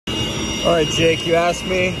All right, Jake, you asked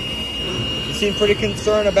me. You seem pretty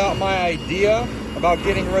concerned about my idea about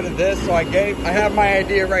getting rid of this, so I have my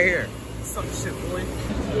idea right here. Suck shit, boy.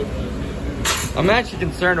 I'm actually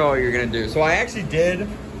concerned about what you're gonna do. So I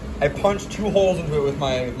punched 2 holes into it with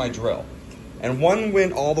my drill. And one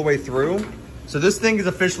went all the way through. So this thing is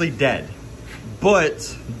officially dead.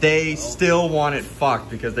 But they still want it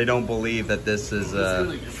fucked because they don't believe that this is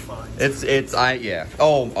Really just fine. yeah.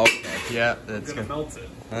 Oh, okay. Yeah, that's gonna melt it.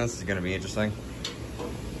 This is gonna be interesting.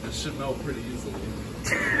 It should melt pretty easily.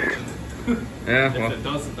 Yeah, If it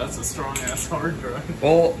doesn't, that's a strong ass hard drive.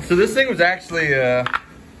 Well, so this thing was actually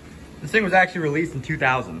released in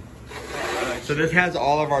 2000. So this has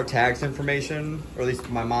all of our tax information, or at least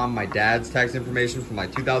my mom, my dad's tax information from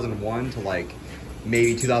like 2001 to like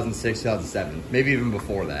maybe 2006, 2007, maybe even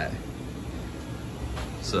before that.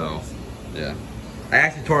 So, yeah. I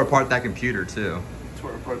actually tore apart that computer too.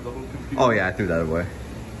 Tore apart the whole computer? Oh yeah, I threw that away.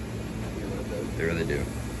 They really do.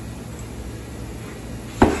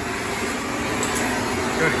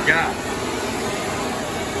 Good God.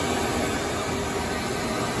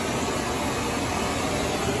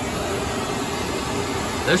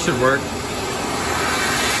 This should work.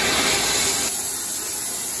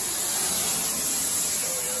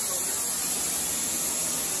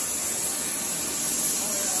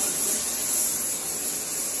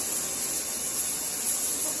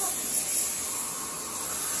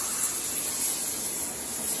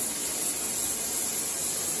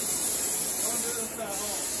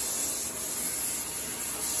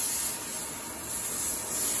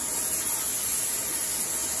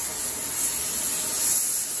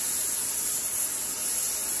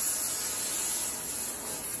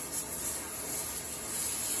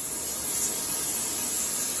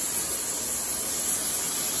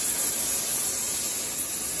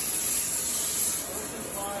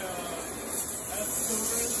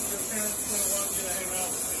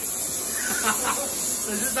 So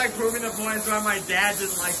this is like proving the point why my dad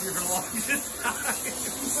didn't like me for the longest time.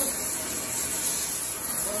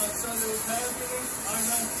 Well, I said it was happening. I'm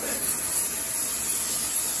not sick.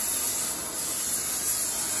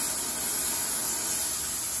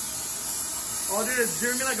 Oh, dude, it's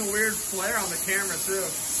giving me like a weird flare on the camera too.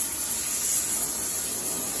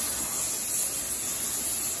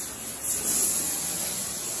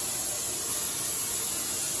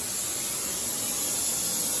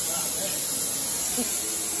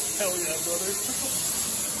 Hell yeah, brother. We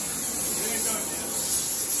ain't done yet.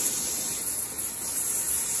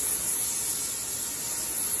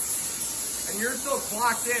 And you're still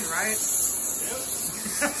clocked in, right? Yep.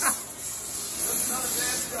 That's not a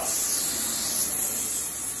bad truck.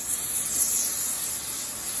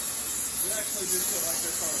 We actually do shit like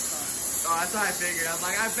this all the time. Oh, that's what I figured. I was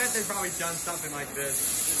like, I bet they've probably done something like this.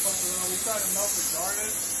 We fuck around. We tried to melt the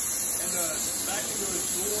garnet and back into a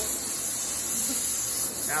jewel.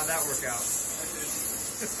 How'd that work out? I did.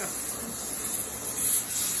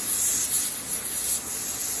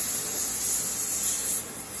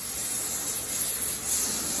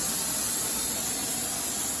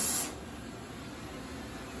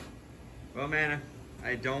 Well, man,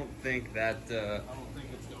 I don't think that. I don't think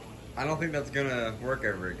it's going. I don't think that's gonna work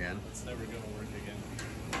ever again. It's never gonna work again.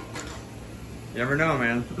 You never know,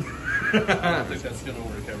 man. I don't think that's gonna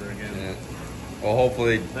work ever again. Yeah. Well,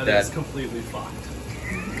 hopefully that is completely fucked.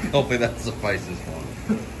 Hopefully that suffices for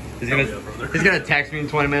him. He's gonna text me in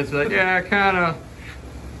 20 minutes, be like, yeah, I kinda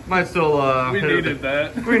might still we needed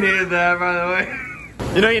that. We needed that, by the way.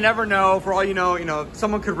 You know, you never know. For all you know,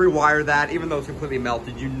 someone could rewire that, even though it's completely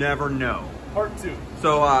melted. You never know. Part 2.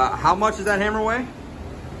 So, how much does that hammer weigh?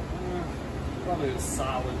 Probably a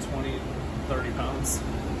solid 20, 30 pounds.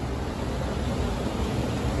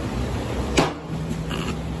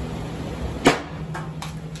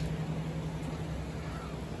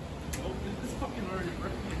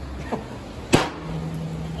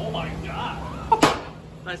 Oh my God.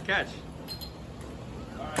 Nice catch.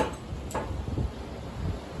 All right.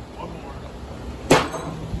 One more.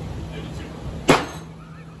 Maybe 2.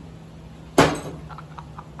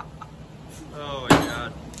 Oh my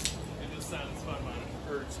God. It just satisfied my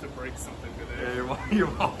urge to break something today. Yeah, you're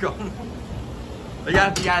welcome. You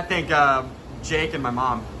gotta thank Jake and my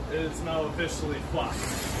mom. It is now officially flocked.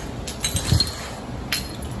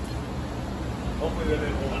 Hopefully they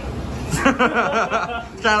didn't hold on.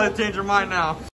 Trying to change your mind now.